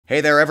Hey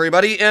there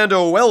everybody, and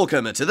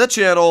welcome to the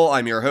channel.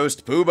 I'm your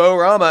host,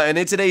 Pooborama, and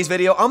in today's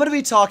video, I'm going to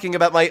be talking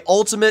about my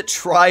ultimate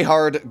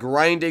try-hard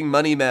grinding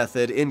money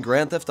method in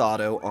Grand Theft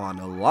Auto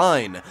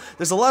Online.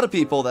 There's a lot of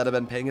people that have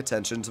been paying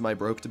attention to my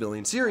Broke to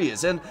Billion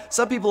series, and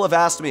some people have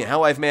asked me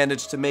how I've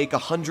managed to make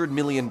 $100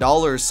 million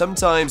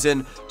sometimes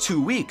in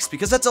 2 weeks,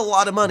 because that's a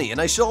lot of money, and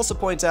I should also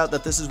point out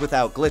that this is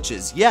without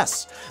glitches.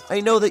 Yes,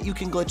 I know that you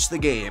can glitch the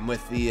game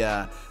with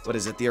the,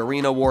 the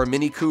Arena War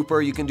Mini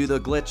Cooper. You can do the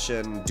glitch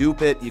and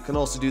dupe it. You can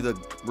also do the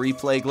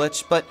replay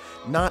glitch, but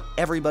not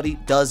everybody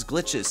does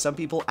glitches. Some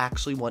people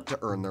actually want to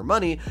earn their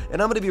money,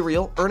 and I'm going to be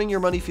real, earning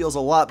your money feels a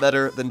lot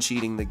better than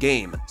cheating the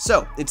game.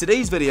 So, in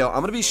today's video,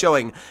 I'm going to be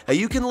showing how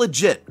you can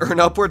legit earn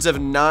upwards of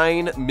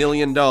 $9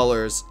 million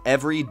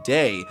every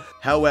day.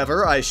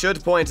 However, I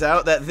should point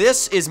out that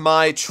this is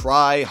my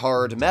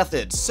try-hard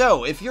method.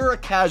 So, if you're a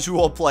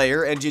casual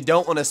player and you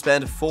don't want to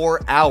spend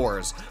 4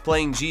 hours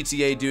playing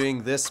GTA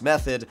doing this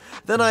method,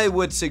 then I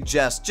would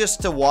suggest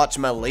just to watch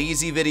my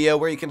lazy video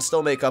where you can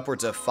still make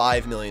upwards of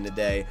 $5 million a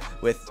day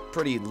with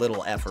pretty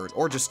little effort,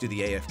 or just do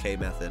the AFK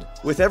method.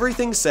 With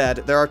everything said,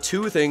 there are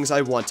 2 things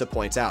I want to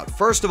point out.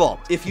 First of all,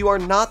 if you are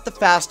not the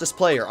fastest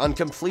player on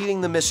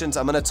completing the missions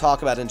I'm going to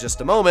talk about in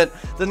just a moment,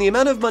 then the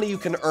amount of money you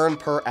can earn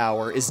per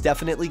hour is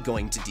definitely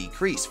going to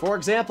decrease. For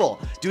example,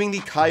 doing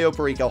the Cayo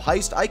Perico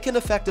heist, I can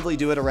effectively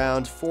do it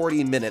around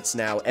 40 minutes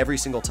now every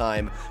single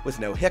time with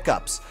no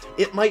hiccups.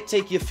 It might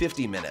take you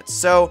 50 minutes,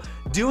 so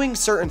doing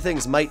certain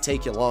things might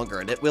take you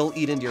longer, and it will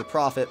eat into your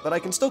profit, but I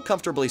can still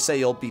comfortably say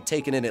you'll be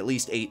taking in at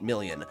least 8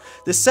 million.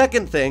 The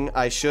second thing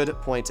I should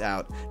point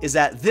out is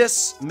that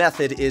this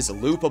method is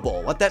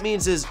loopable. What that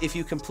means is if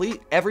you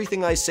complete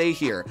everything I say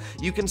here,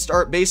 you can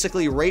start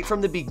basically right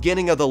from the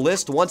beginning of the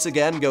list, once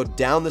again, go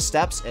down the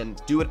steps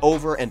and do it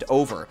over and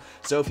over.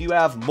 So if you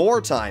have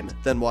more time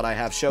than what I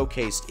have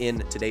showcased in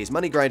today's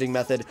money grinding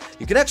method,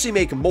 you can actually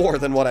make more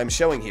than what I'm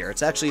showing here.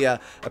 It's actually a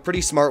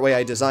pretty smart way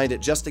I designed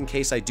it just in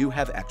case I do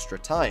have extra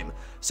time.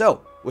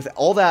 So, with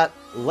all that,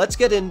 let's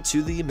get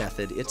into the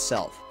method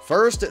itself.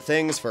 First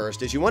things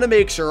first is you want to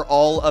make sure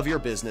all of your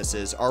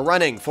businesses are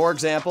running. For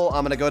example,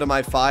 I'm going to go to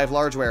my 5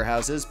 large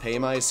warehouses, pay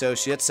my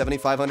associates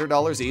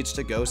 $7,500 each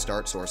to go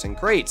start sourcing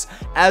crates.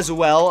 As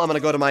well, I'm going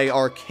to go to my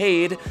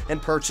arcade and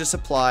purchase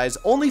supplies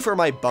only for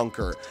my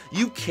bunker.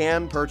 You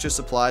can purchase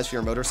supplies for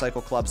your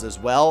motorcycle clubs as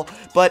well,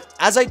 but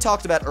as I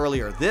talked about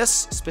earlier, this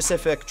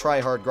specific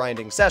try-hard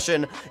grinding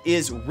session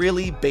is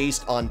really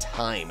based on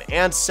time,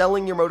 and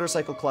selling your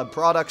motorcycle club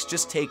products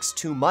just takes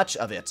too much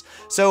of it.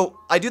 So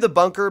I do the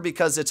bunker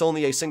because it's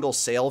only a single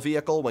sale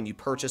vehicle when you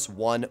purchase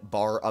 1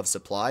 bar of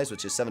supplies,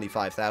 which is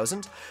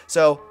 75,000.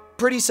 So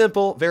pretty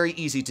simple, very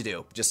easy to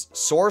do. Just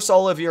source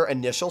all of your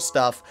initial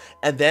stuff,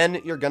 and then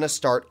you're going to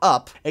start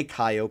up a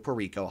Cayo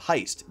Perico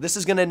heist. This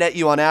is going to net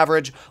you on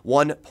average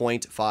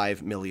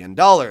 $1.5 million.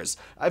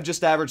 I've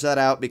just averaged that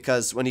out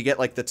because when you get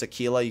like the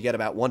tequila, you get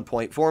about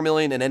 1.4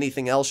 million, and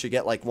anything else you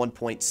get like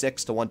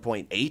 1.6 to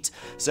 1.8.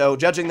 So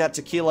judging that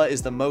tequila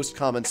is the most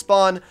common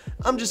spawn,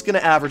 I'm just going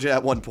to average it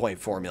at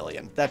 1.4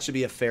 million. That should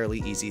be a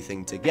fairly easy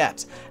thing to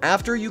get.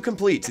 After you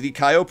complete the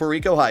Cayo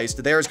Perico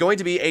heist, there's going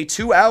to be a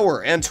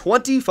 2-hour and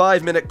 25-minute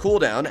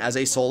cooldown as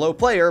a solo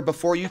player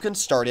before you can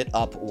start it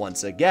up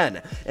once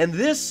again. And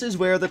this is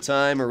where the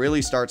time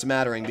really starts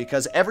mattering,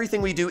 because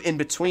everything we do in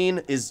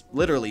between is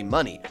literally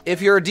money.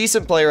 If you're a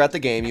decent player at the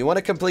game, you want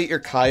to complete your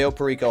Cayo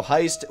Perico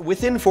heist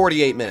within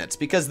 48 minutes,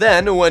 because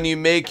then when you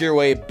make your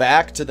way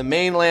back to the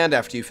mainland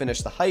after you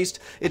finish the heist,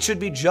 it should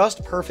be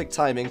just perfect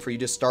timing for you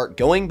to start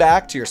going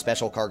back to your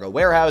special cargo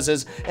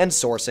warehouses and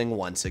sourcing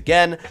once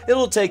again.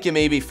 It'll take you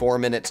maybe 4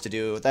 minutes to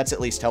do. That's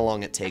at least how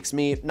long it takes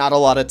me. Not a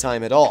lot of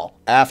time at all.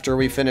 After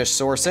we finish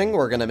sourcing,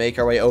 we're going to make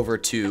our way over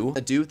to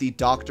do the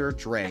Dr.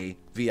 Dre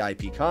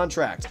VIP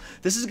contract.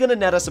 This is going to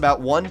net us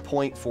about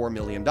 $1.4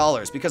 million,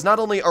 because not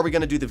only are we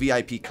going to do the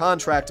VIP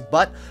contract,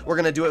 but we're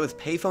going to do it with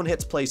payphone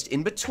hits placed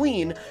in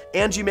between,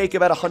 and you make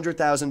about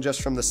 100,000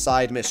 just from the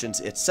side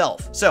missions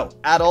itself. So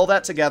add all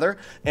that together,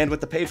 and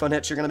with the payphone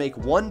hits, you're going to make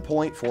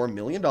 $1.4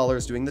 million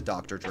doing the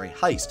Dr. Dre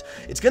heist.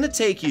 It's going to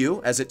take you,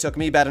 as it took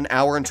me, about 1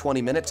 hour and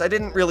 20 minutes. I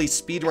didn't really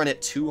speedrun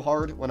it too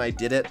hard when I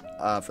did it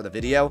for the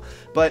video,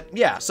 but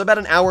yeah, so about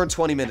 1 hour and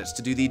 20 minutes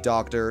to do the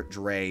Dr.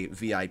 Dre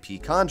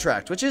VIP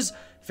contract, which is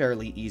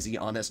fairly easy,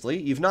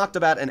 honestly. You've knocked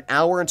about 1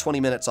 hour and 20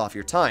 minutes off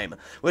your time,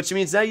 which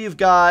means now you've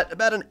got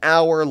about 1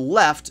 hour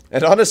left.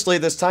 And honestly,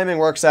 this timing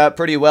works out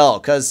pretty well,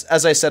 because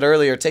as I said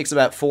earlier, it takes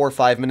about 4 or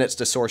 5 minutes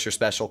to source your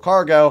special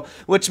cargo,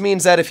 which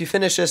means that if you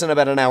finish this in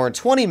about 1 hour and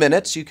 20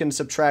 minutes, you can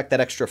subtract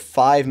that extra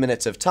 5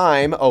 minutes of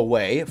time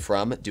away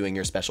from doing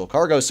your special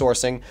cargo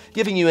sourcing,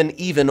 giving you an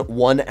even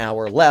 1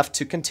 hour left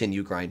to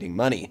continue grinding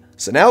money.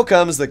 So now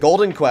comes the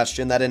golden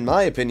question that, in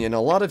my opinion,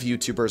 a lot of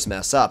YouTubers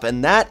mess up,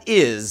 and that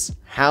is,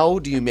 how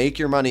do do you make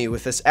your money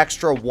with this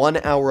extra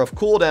 1 hour of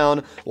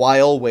cooldown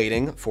while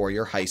waiting for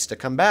your heist to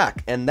come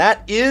back. And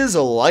that is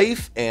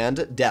life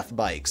and death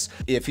bikes.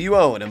 If you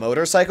own a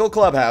motorcycle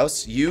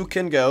clubhouse, you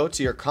can go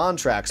to your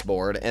contracts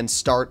board and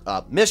start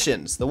up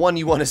missions. The one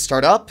you want to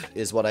start up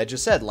is what I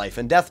just said, life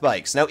and death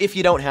bikes. Now, if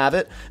you don't have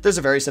it, there's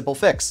a very simple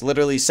fix.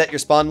 Literally set your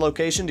spawn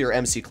location to your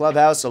MC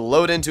clubhouse,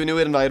 load into a new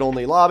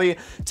invite-only lobby,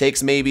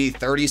 takes maybe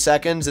 30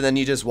 seconds, and then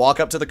you just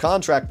walk up to the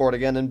contract board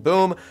again, and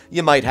boom,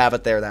 you might have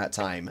it there that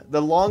time.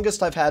 The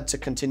longest I've had to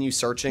continue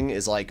searching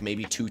is like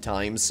maybe 2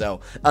 times,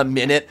 so a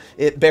minute.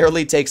 It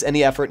barely takes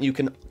any effort, and you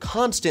can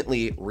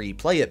constantly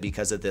replay it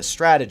because of this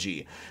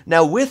strategy.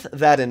 Now, with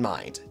that in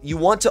mind, you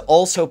want to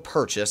also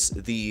purchase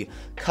the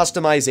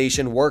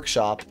customization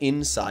workshop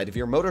inside of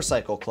your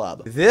motorcycle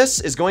club. This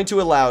is going to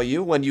allow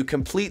you, when you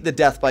complete the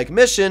death bike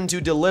mission,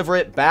 to deliver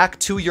it back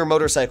to your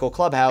motorcycle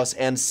clubhouse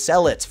and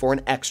sell it for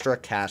an extra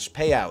cash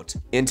payout.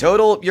 In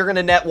total, you're going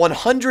to net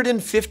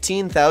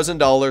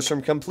 $115,000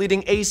 from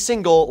completing a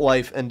single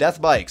life and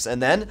death bikes.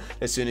 And then,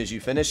 as soon as you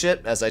finish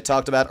it, as I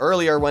talked about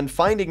earlier, when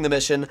finding the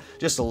mission,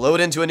 just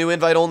load into a new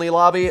invite-only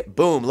lobby,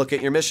 boom, look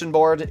at your mission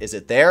board. Is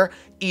it there?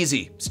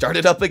 Easy. Start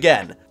it up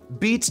again.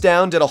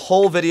 Beatsdown did a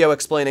whole video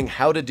explaining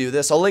how to do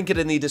this. I'll link it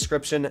in the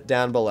description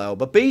down below.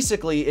 But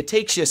basically, it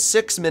takes you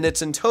 6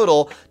 minutes in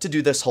total to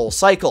do this whole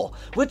cycle,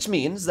 which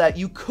means that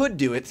you could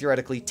do it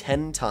theoretically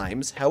 10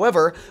 times.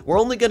 However, we're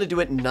only going to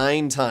do it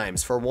 9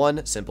 times for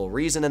one simple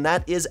reason, and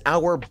that is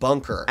our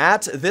bunker.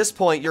 At this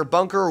point, your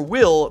bunker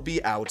will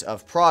be out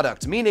of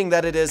product, meaning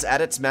that it is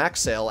at its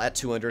max sale at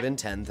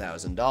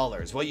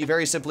 $210,000. What you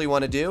very simply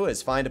want to do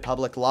is find a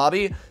public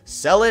lobby,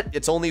 sell it.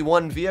 It's only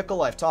one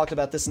vehicle. I've talked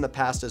about this in the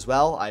past as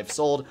well. I've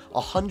sold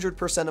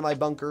 100% of my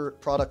bunker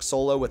product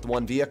solo with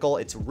one vehicle.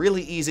 It's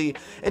really easy,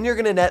 and you're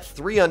going to net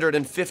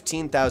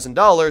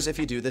 $315,000 if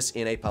you do this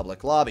in a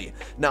public lobby.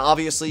 Now,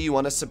 obviously, you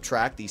want to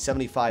subtract the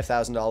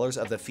 $75,000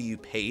 of the fee you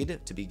paid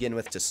to begin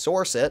with to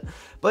source it,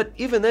 but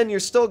even then, you're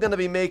still going to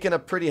be making a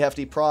pretty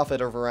hefty profit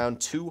of around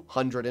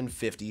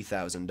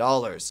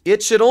 $250,000.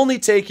 It should only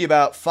take you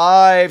about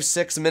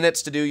 5-6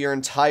 minutes to do your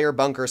entire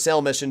bunker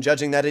sale mission,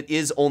 judging that it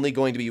is only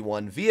going to be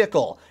one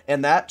vehicle,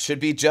 and that should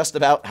be just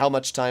about how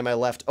much time I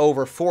left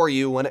over for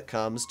you when it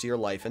comes to your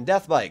life and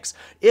death bikes.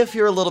 If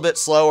you're a little bit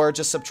slower,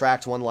 just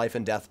subtract 1 life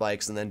and death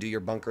bikes and then do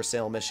your bunker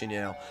sale mission, you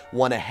know,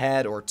 1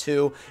 ahead or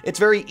 2. It's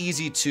very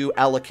easy to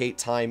allocate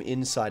time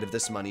inside of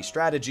this money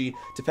strategy,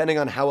 depending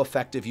on how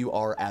effective you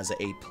are as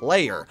a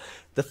player.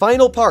 The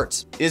final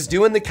part is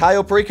doing the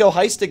Cayo Perico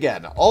heist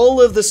again. All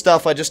of the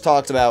stuff I just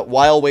talked about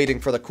while waiting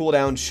for the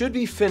cooldown should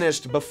be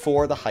finished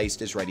before the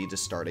heist is ready to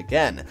start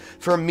again.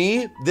 For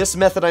me, this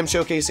method I'm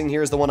showcasing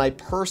here is the one I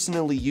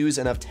personally use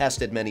and have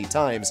tested many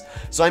times,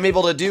 so I'm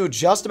able to do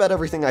just about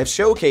everything I've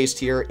showcased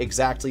here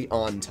exactly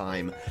on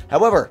time.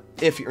 However,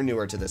 if you're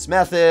newer to this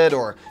method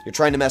or you're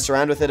trying to mess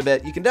around with it a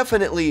bit, you can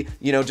definitely,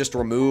 you know, just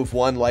remove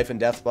 1 life and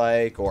death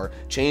bike or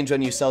change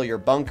when you sell your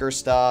bunker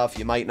stuff.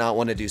 You might not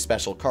want to do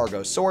special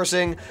cargo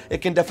sourcing. It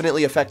can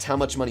definitely affect how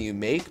much money you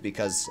make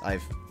because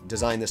I've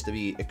designed this to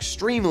be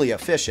extremely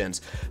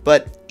efficient,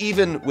 but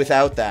even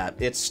without that,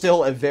 it's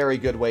still a very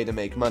good way to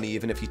make money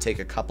even if you take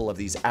a couple of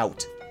these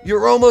out.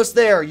 You're almost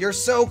there, you're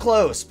so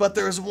close, but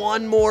there's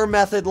one more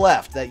method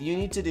left that you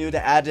need to do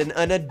to add in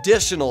an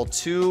additional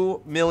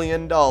 $2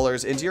 million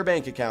into your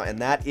bank account, and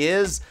that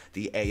is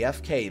the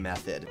AFK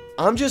method.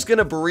 I'm just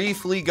gonna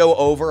briefly go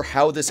over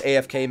how this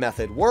AFK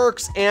method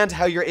works and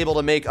how you're able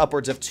to make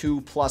upwards of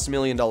 $2+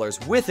 million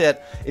with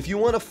it. If you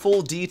want a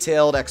full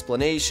detailed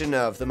explanation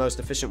of the most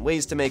efficient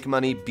ways to make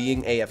money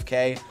being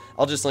AFK,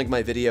 I'll just link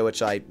my video,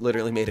 which I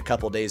literally made a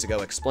couple days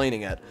ago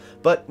explaining it.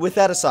 But with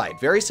that aside,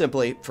 very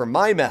simply, for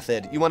my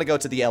method, you want to go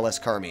to the LS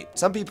car meet.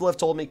 Some people have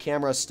told me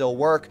cameras still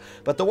work,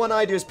 but the one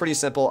I do is pretty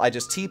simple. I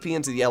just TP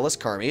into the LS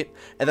car meet,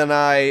 and then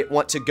I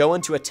want to go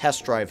into a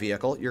test drive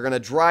vehicle. You're going to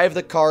drive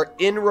the car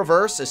in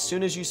reverse as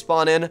soon as you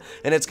spawn in,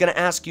 and it's going to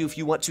ask you if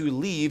you want to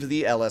leave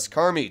the LS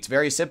car meet.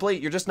 Very simply,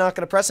 you're just not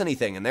going to press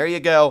anything, and there you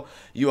go.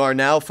 You are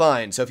now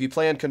fine. So if you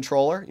play on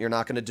controller, you're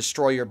not going to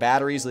destroy your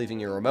batteries, leaving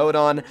your remote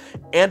on,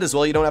 and as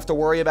well, you don't have to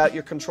worry about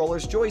your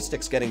controller's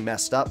joysticks getting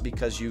messed up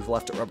because you've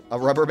left a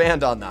rubber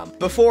band on them.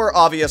 Before,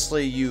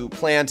 obviously, you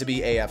plan to be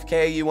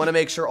AFK, you want to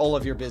make sure all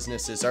of your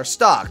businesses are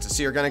stocked.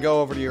 So you're going to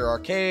go over to your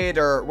arcade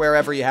or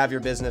wherever you have your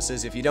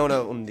businesses if you don't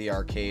own the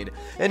arcade,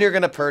 and you're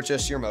going to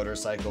purchase your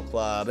motorcycle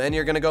club, and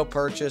you're going to go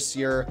purchase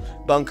your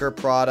bunker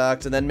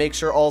product, and then make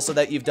sure also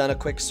that you've done a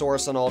quick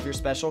source on all of your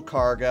special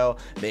cargo.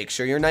 Make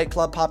sure your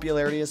nightclub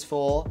popularity is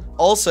full.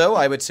 Also,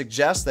 I would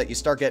suggest that you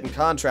start getting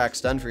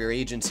contracts done for your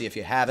agency if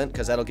you haven't,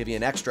 because that'll give you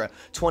an extra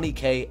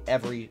 $20K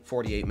every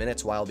 48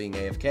 minutes while being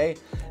AFK.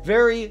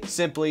 Very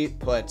simply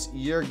put,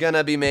 you're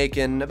gonna be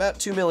making about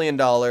 $2 million.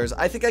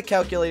 I think I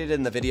calculated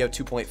in the video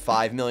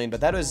 2.5 million,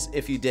 but that was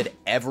if you did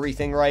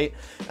everything right.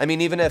 I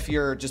mean, even if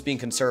you're just being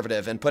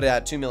conservative and put it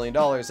at $2 million,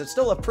 it's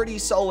still a pretty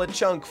solid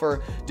chunk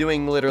for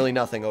doing literally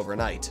nothing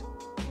overnight.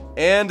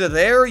 And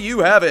there you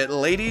have it,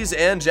 ladies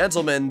and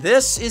gentlemen.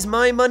 This is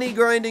my money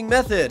grinding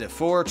method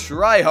for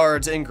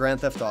tryhards in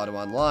Grand Theft Auto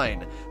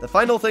Online. The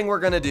final thing we're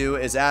going to do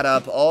is add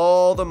up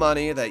all the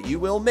money that you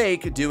will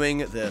make doing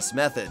this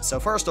method.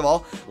 So first of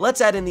all, let's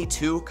add in the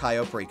 2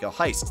 Cayo Perico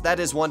heists. That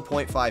is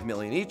 1.5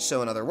 million each,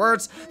 so in other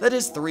words, that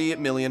is $3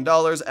 million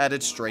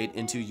added straight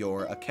into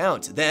your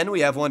account. Then we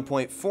have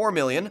 1.4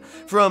 million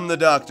from the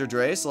Dr.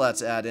 Dre, so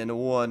let's add in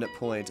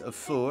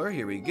 1.4.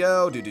 Here we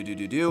go.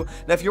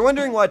 Now, if you're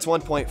wondering why it's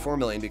 1.4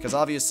 million, because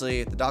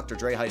obviously the Dr.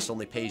 Dre heist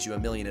only pays you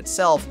 $1 million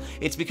itself,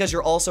 it's because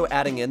you're also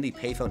adding in the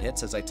payphone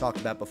hits, as I talked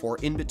about before,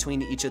 in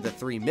between each of the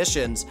 3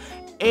 missions,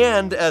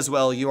 and as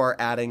well, you are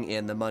adding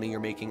in the money you're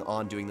making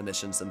on doing the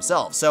missions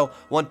themselves, so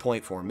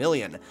 1.4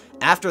 million.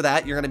 After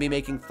that, you're going to be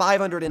making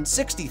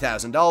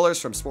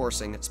 $560,000 from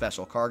sourcing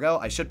special cargo.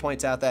 I should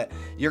point out that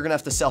you're going to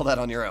have to sell that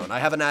on your own. I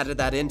haven't added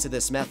that into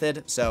this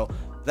method, so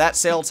that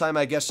sale time,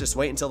 I guess, just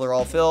wait until they're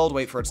all filled,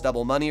 wait for its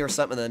double money or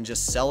something, and then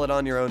just sell it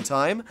on your own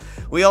time.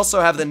 We also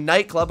have the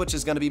nightclub, which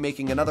is going to be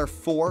making another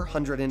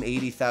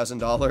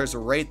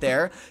 $480,000 right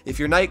there. If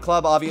your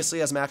nightclub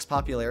obviously has max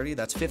popularity,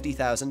 that's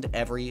 50,000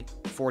 every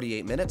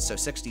 48 minutes, so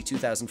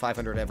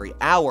 62,500 every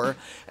hour.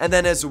 And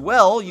then as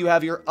well, you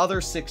have your other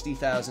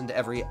 60,000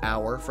 every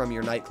hour from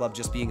your nightclub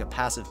just being a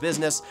passive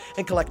business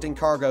and collecting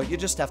cargo. You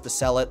just have to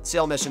sell it.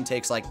 Sale mission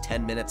takes like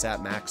 10 minutes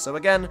at max. So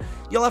again,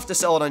 you'll have to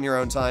sell it on your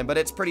own time, but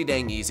it's pretty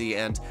dang easy,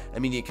 and I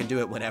mean, you can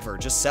do it whenever.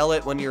 Just sell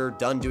it when you're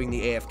done doing the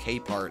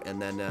AFK part,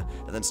 and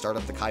then start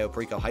up the Cayo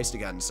Perico heist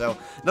again. So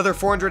another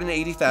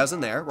 480,000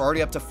 there. We're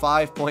already up to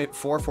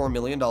 $5.44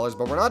 million,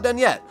 but we're not done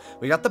yet.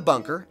 We got the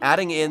bunker,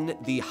 adding in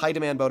the high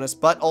demand bonus,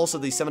 but also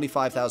the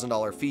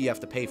 $75,000 fee you have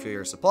to pay for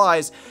your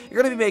supplies.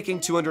 You're going to be making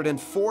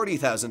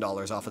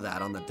 $240,000 off of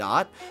that on the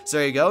dot. So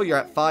there you go. You're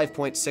at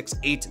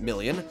 $5.68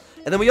 million.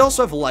 And then we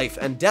also have life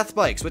and death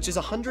bikes, which is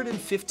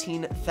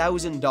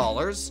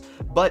 $115,000,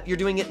 but you're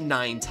doing it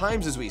 9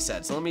 times, as we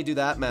said. So let me do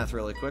that math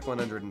really quick.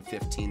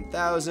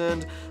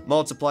 115,000,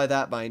 multiply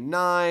that by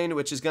 9,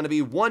 which is going to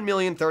be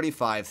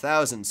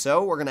 1,035,000.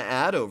 So we're going to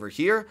add over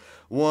here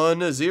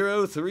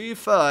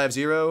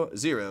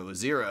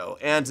 1,035,000.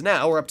 And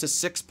now we're up to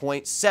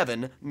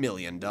 $6.7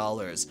 million.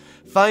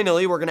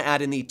 Finally, we're going to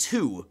add in the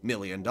 $2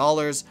 million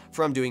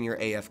from doing your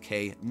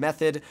AFK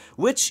method,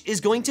 which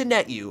is going to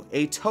net you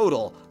a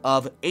total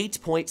of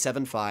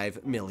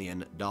 $8.75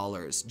 million.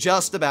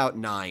 Just about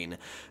 9.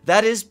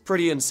 That is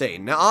pretty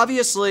insane. Now,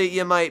 obviously,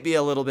 you might be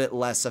a little bit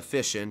less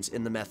efficient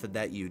in the method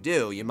that you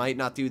do. You might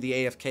not do the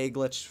AFK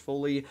glitch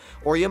fully,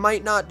 or you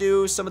might not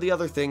do some of the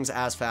other things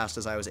as fast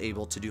as I was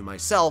able to do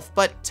myself,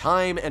 but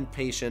time and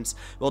patience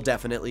will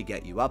definitely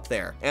get you up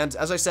there. And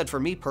as I said, for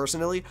me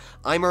personally,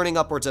 I'm earning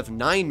upwards of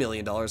 $9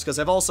 million because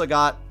I've also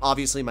got,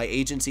 obviously, my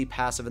agency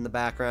passive in the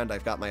background.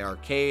 I've got my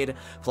arcade,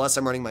 plus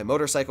I'm running my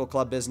motorcycle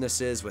club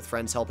businesses with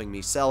friends helping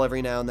me sell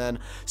every now and then.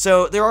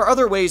 So there are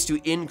other ways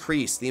to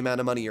increase the amount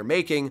of money you're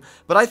making,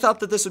 but I thought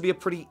that this would be a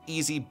pretty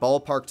easy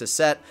ballpark to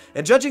set.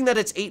 And judging that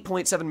it's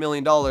 $8.7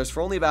 million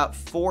for only about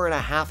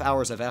 4.5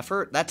 hours of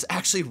effort, that's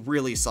actually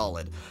really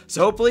solid.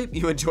 So hopefully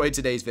you enjoyed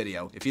today's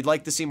video. If you'd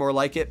like to see more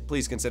like it,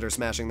 please consider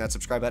smashing that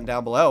subscribe button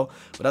down below.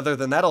 But other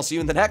than that, I'll see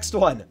you in the next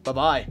one.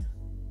 Bye-bye.